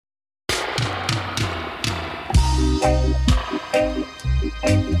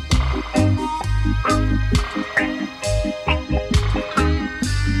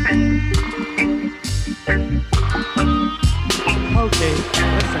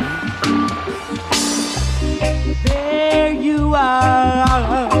you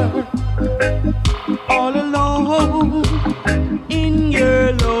are all alone in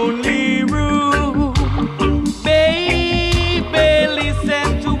your lonely room. Baby,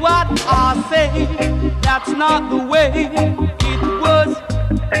 listen to what I say. That's not the way it was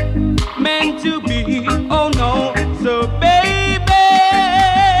meant to be. Oh no, so baby,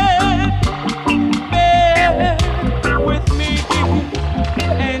 bear with me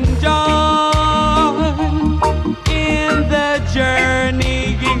and join in the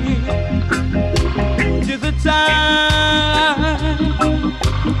journey to the time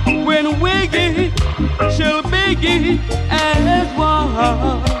when we shall begin as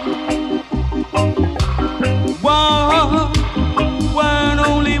one. One,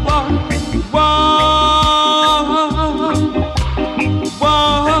 only one,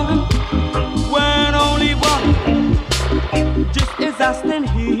 only one. Just as I stand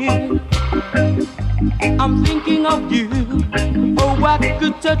here, I'm thinking of you. Oh, I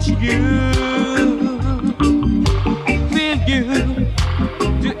could touch you, feel you,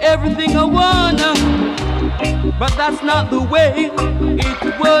 do everything I wanna. But that's not the way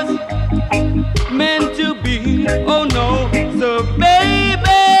it was meant to be. Oh no, so baby,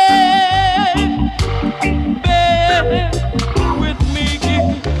 bear with me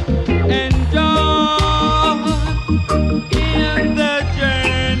and join in the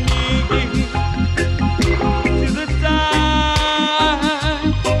journey to the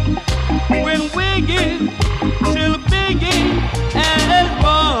time when we shall begin as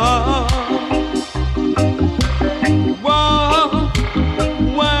one.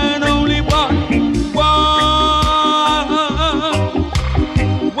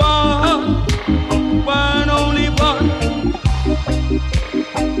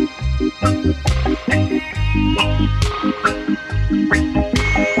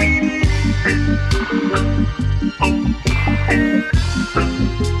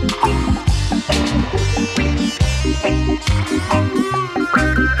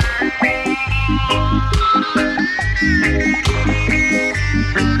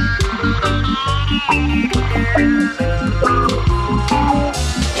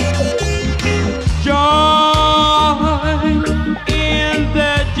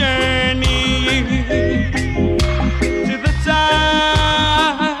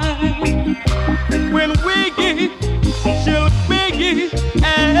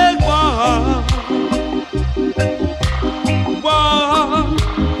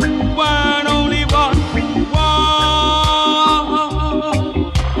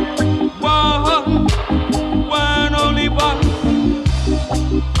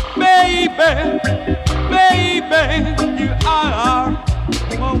 Baby, you are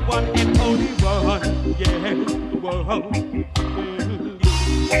my one and only one, yeah, whoa.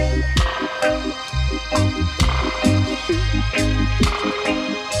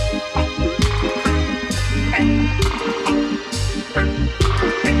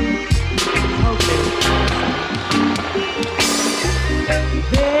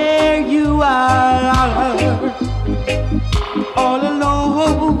 There you are, all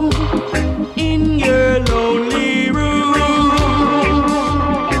alone in your lonely room.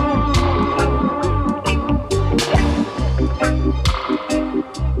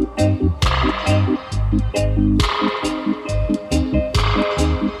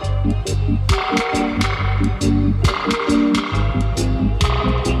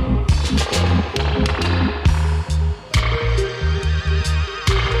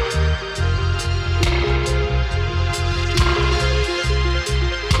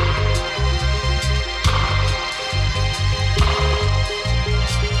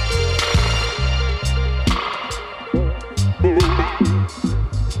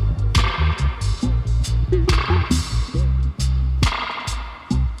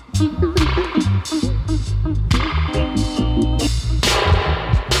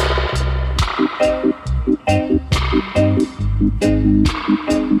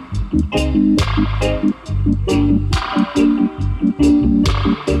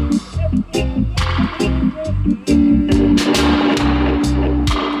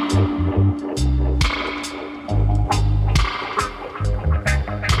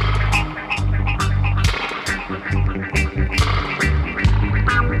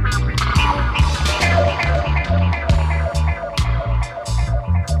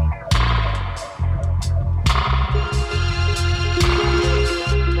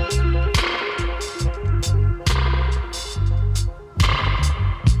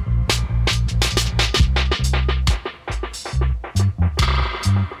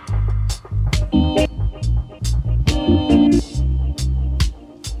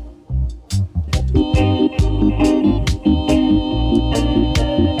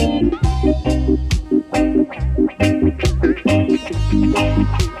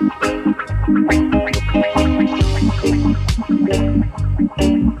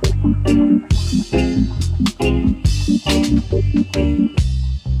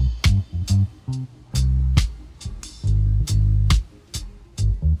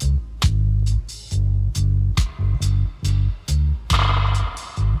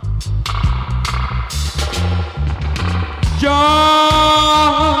 join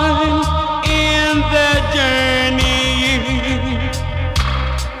in the journey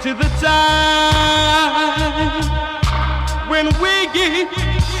to the time when we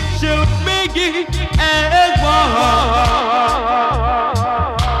shall be as one.